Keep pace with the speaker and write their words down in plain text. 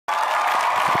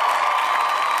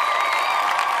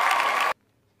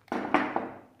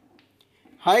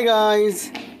Hi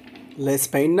guys, let's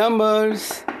paint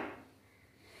numbers.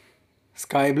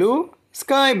 Sky blue,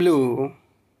 sky blue.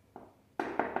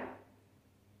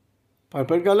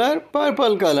 Purple color,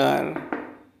 purple color.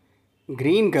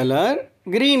 Green color,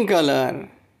 green color.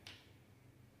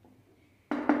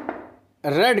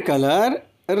 Red color,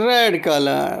 red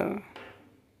color.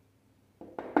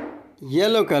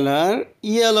 Yellow color,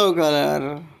 yellow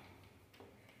color.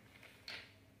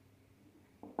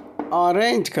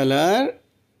 Orange color,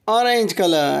 orange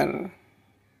color.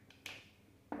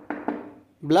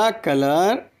 Black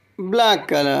color, black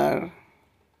color.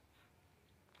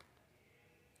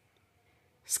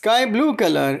 Sky blue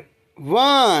color,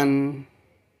 1.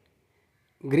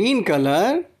 Green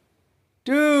color,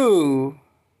 2.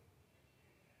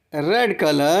 Red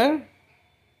color,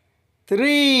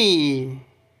 3.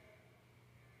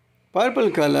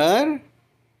 Purple color,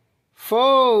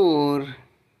 4.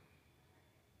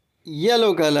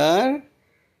 Yellow color,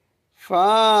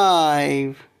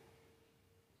 5.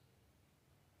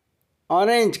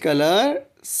 Orange color,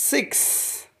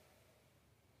 6.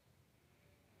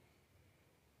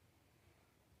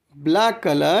 Black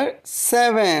color,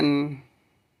 7.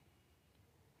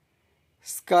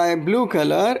 Sky blue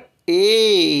color,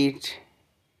 8.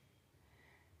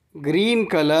 Green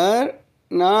color,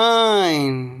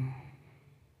 9.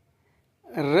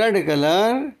 Red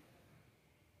color,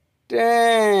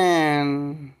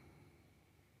 10.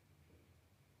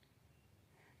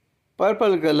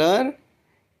 Purple color,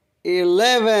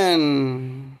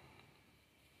 11.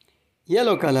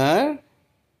 Yellow color,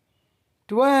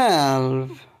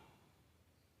 12.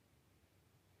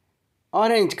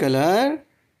 Orange color,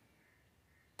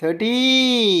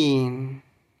 13.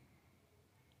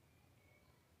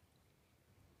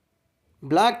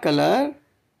 Black color,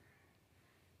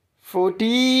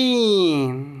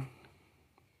 14.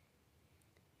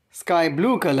 Sky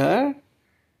blue color,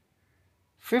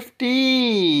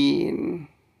 15.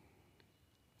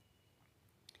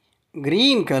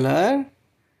 Green color,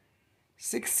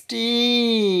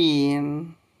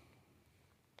 16.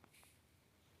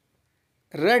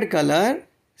 Red color,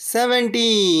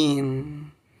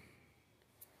 17.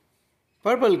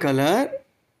 Purple color,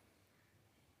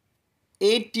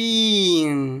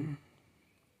 18.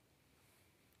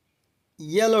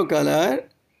 Yellow color,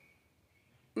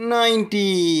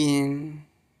 19.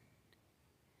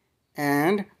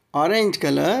 And orange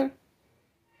color,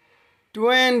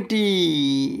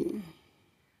 20.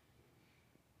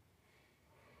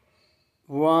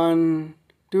 1,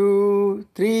 2,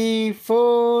 3,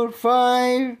 4,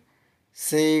 5,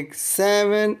 6,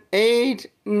 7,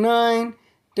 8, 9,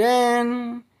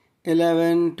 10,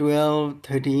 11, 12,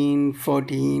 13,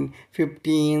 14,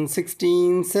 15,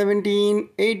 16, 17,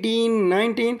 18,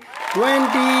 19,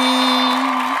 20.